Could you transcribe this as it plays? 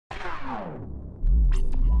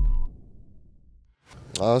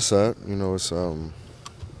It's sad. It's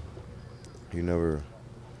you never.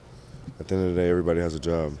 At the end of the day, everybody has a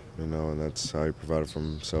job. And that's how you provide for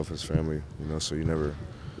himself, his family. So you never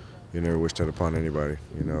wish that upon anybody.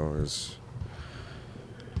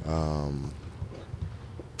 Um,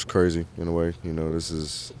 it's crazy in a way. This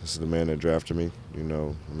is the man that drafted me. A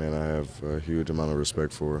man I have a huge amount of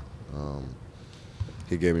respect for.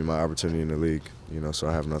 He gave me my opportunity in the league. So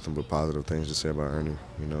I have nothing but positive things to say about Ernie.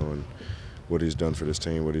 And what he's done for this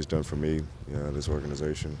team, what he's done for me, this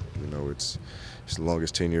organization. It's the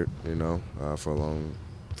longest tenure, for a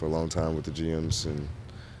long time with the GMs, and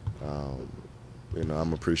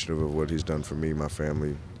I'm appreciative of what he's done for me, my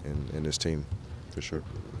family, and this team, for sure.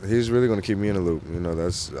 He's really going to keep me in the loop.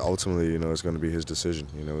 That's ultimately, it's going to be his decision.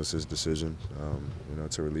 It's his decision,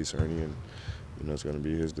 to release Ernie, and it's going to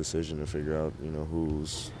be his decision to figure out,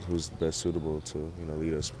 who's best suitable to,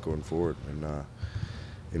 lead us going forward. And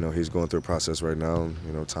he's going through a process right now.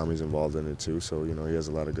 Tommy's involved in it too, so he has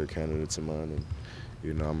a lot of good candidates in mind,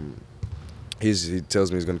 and he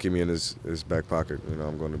tells me he's going to keep me in his back pocket.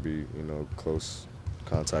 I'm going to be close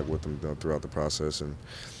contact with him throughout the process, and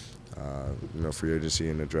free agency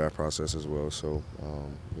and the draft process as well. So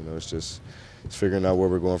it's figuring out where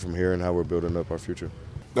we're going from here and how we're building up our future.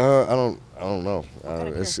 I don't know.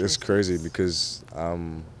 It's crazy because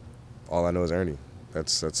all I know is Ernie.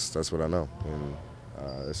 That's what I know. And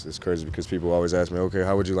it's crazy because people always ask me, okay,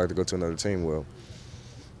 how would you like to go to another team? Well,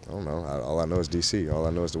 I don't know. All I know is DC. All I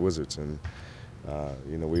know is the Wizards. And,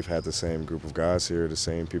 we've had the same group of guys here, the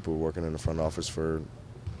same people working in the front office for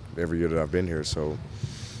every year that I've been here. So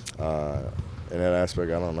in that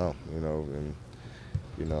aspect, I don't know, and,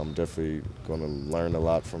 I'm definitely going to learn a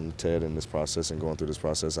lot from Ted in this process and going through this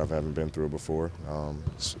process. I haven't been through it before.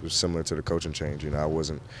 It's similar to the coaching change. I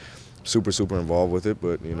wasn't super involved with it,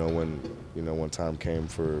 but when time came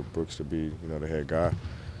for Brooks to be the head guy,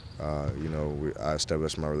 I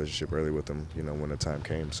established my relationship early with him when the time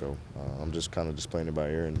came. So I'm just kind of just playing it by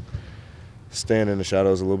ear and staying in the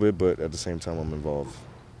shadows a little bit, but at the same time I'm involved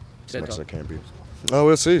as much as I can be. Oh,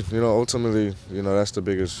 we'll see. Ultimately, that's the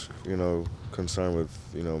biggest concern with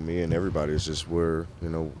me and everybody is just where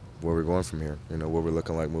we're going from here. What we're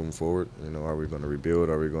looking like moving forward. Are we going to rebuild?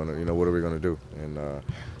 Are we going to what are we going to do? And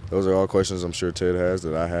those are all questions I'm sure Ted has,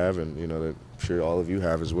 that I have, and that I'm sure all of you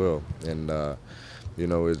have as well. And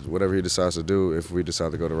whatever he decides to do, if we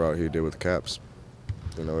decide to go the route he did with the Caps,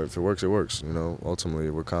 if it works, it works.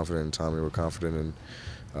 Ultimately, we're confident in Tommy. We're confident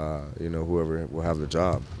in whoever will have the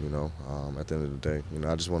job. At the end of the day,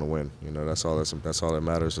 I just want to win. That's all that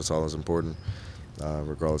matters. That's all that's important,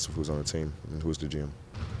 regardless of who's on the team and who's the GM.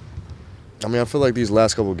 I feel like these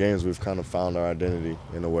last couple of games we've kind of found our identity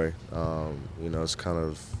in a way. It's kind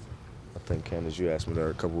of, I think, Candace, you asked me that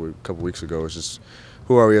a couple weeks ago. It's just,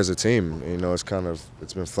 who are we as a team?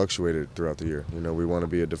 It's been fluctuated throughout the year. We want to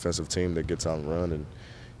be a defensive team that gets out and run,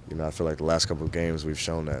 and I feel like the last couple of games we've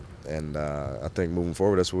shown that. And I think moving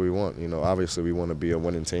forward, that's what we want. Obviously we want to be a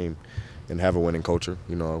winning team and have a winning culture.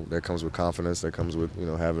 That comes with confidence. That comes with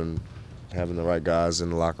having the right guys in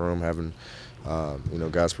the locker room, having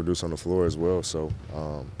guys produce on the floor as well. So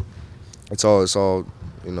it's all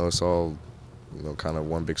kind of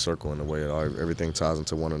one big circle in a way. Everything ties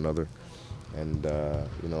into one another, and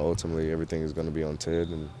ultimately everything is going to be on Ted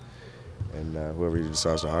and whoever he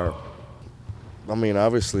decides to hire.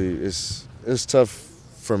 Obviously it's tough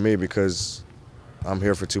for me because I'm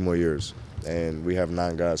here for 2 more years, and we have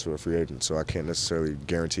 9 guys who are free agents, so I can't necessarily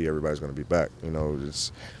guarantee everybody's going to be back.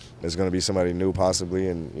 There's going to be somebody new possibly,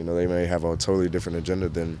 and they may have a totally different agenda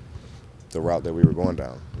than the route that we were going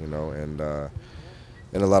down. And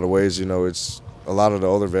in a lot of ways, it's a lot of the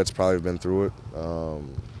older vets probably have been through it. A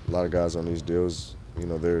lot of guys on these deals,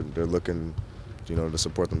 they're looking, to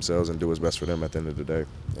support themselves and do what's best for them at the end of the day.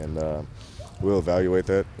 And we'll evaluate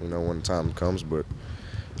that, when the time comes. But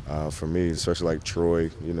for me, especially like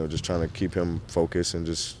Troy, just trying to keep him focused and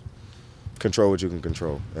just control what you can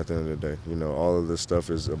control at the end of the day. All of this stuff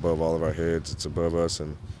is above all of our heads. It's above us,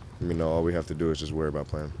 and all we have to do is just worry about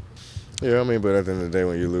playing. Yeah, but at the end of the day,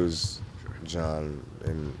 when you lose John,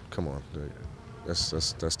 and come on,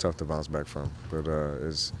 that's tough to bounce back from. But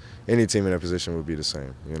any team in that position would be the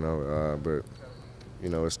same, But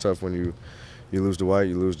it's tough when you lose Dwight,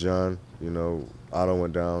 you lose John. Otto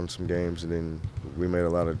went down some games, and then we made a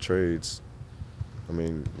lot of trades.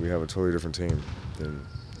 We have a totally different team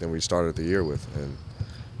than we started the year with. And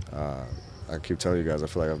I keep telling you guys, I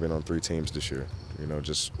feel like I've been on 3 teams this year.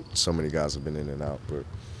 Just so many guys have been in and out. But,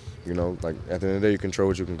 like at the end of the day, you control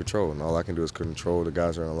what you can control. And all I can do is control the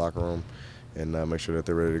guys that are in the locker room and make sure that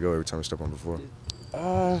they're ready to go every time we step on the floor.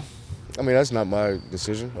 That's not my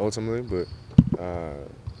decision ultimately, but uh,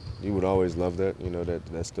 you would always love that, you know,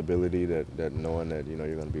 that stability, that knowing that, you know,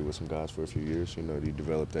 you're going to be with some guys for a few years. You know, you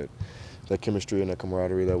develop that chemistry and that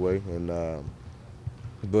camaraderie that way. And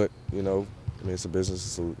but you know, I mean, it's a business.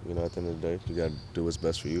 So you know, at the end of the day, you got to do what's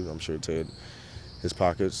best for you. I'm sure Ted, his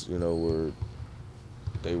pockets, you know,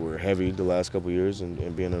 were heavy the last couple of years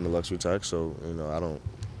and being in the luxury tax. So you know,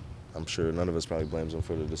 I'm sure none of us probably blames him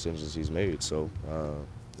for the decisions he's made. So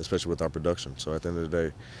especially with our production. So at the end of the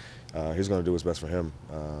day, he's going to do what's best for him.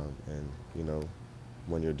 And you know,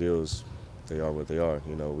 when your deals, they are what they are.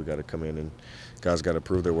 You know, we got to come in and guys got to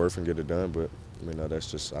prove their worth and get it done. But you know, that's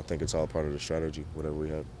just, I think it's all part of the strategy, whatever we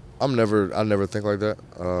have. I never think like that.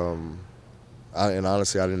 And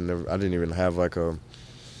honestly, I didn't even have like a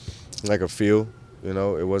feel. You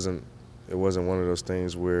know, it wasn't one of those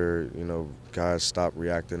things where, you know, guys stop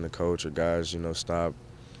reacting to coach or guys, you know, stop,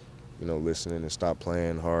 you know, listening and stop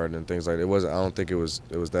playing hard and things like that. I don't think it was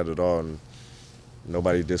that at all. And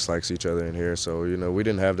nobody dislikes each other in here, so you know, we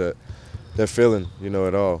didn't have that feeling, you know,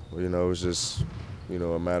 at all. You know, it was just, you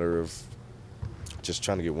know, a matter of just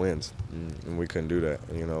trying to get wins, and we couldn't do that.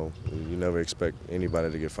 You know, you never expect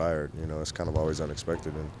anybody to get fired. You know, it's kind of always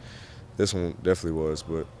unexpected, and this one definitely was.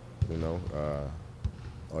 But you know,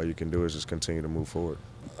 all you can do is just continue to move forward.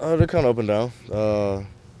 They're kind of up and down,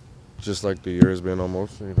 just like the year has been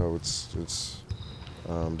almost. You know, it's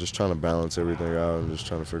just trying to balance everything out and just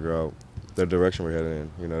trying to figure out the direction we're heading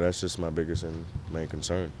in. You know, that's just my biggest and main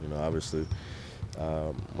concern. You know, obviously,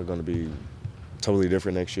 we're going to be totally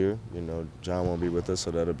different next year. You know, John won't be with us, so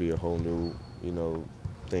that'll be a whole new, you know,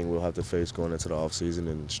 thing we'll have to face going into the offseason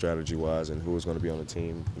and strategy-wise and who is going to be on the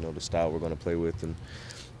team, you know, the style we're going to play with and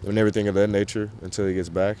everything of that nature until he gets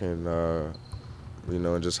back and, you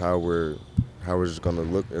know, and just how we're just going to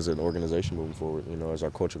look as an organization moving forward. You know, is our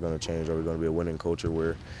culture going to change? Are we going to be a winning culture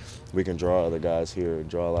where we can draw other guys here,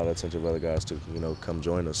 draw a lot of attention of other guys to, you know, come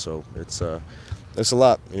join us? So it's a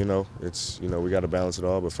lot, you know. It's, you know, we got to balance it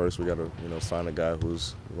all, but first we got to, you know, find a guy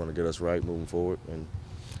who's going to get us right moving forward. And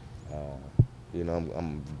you know,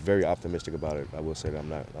 I'm very optimistic about it. I will say that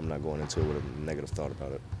I'm not going into it with a negative thought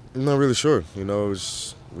about it. I'm not really sure. You know,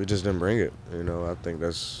 we just didn't bring it. You know, I think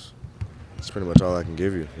that's pretty much all I can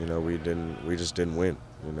give you. You know, we just didn't win.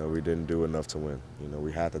 You know, we didn't do enough to win. You know,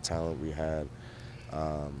 we had the talent, we had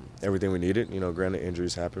everything we needed. You know, granted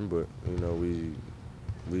injuries happen, but you know,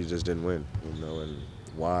 we just didn't win. You know, and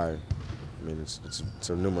why? I mean, it's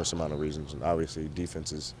a numerous amount of reasons. And obviously,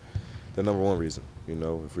 defense is the number one reason. You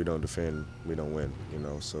know, if we don't defend, we don't win. You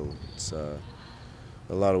know, so it's a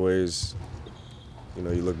lot of ways. You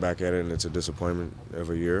know, you look back at it and it's a disappointment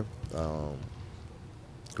every year.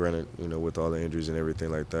 Granted, you know, with all the injuries and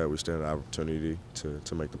everything like that, we still had an opportunity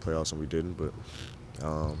to make the playoffs and we didn't. But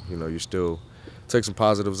you know, you still take some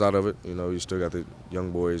positives out of it. You know, you still got the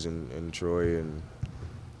young boys in Troy and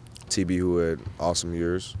TB who had awesome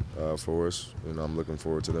years for us. You know, I'm looking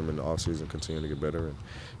forward to them in the offseason continuing to get better. And,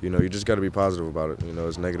 you know, you just got to be positive about it. You know,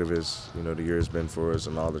 as negative as, you know, the year has been for us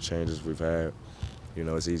and all the changes we've had, you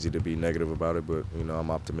know, it's easy to be negative about it. But, you know, I'm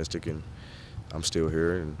optimistic and I'm still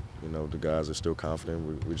here. And, you know, the guys are still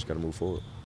confident. We just got to move forward.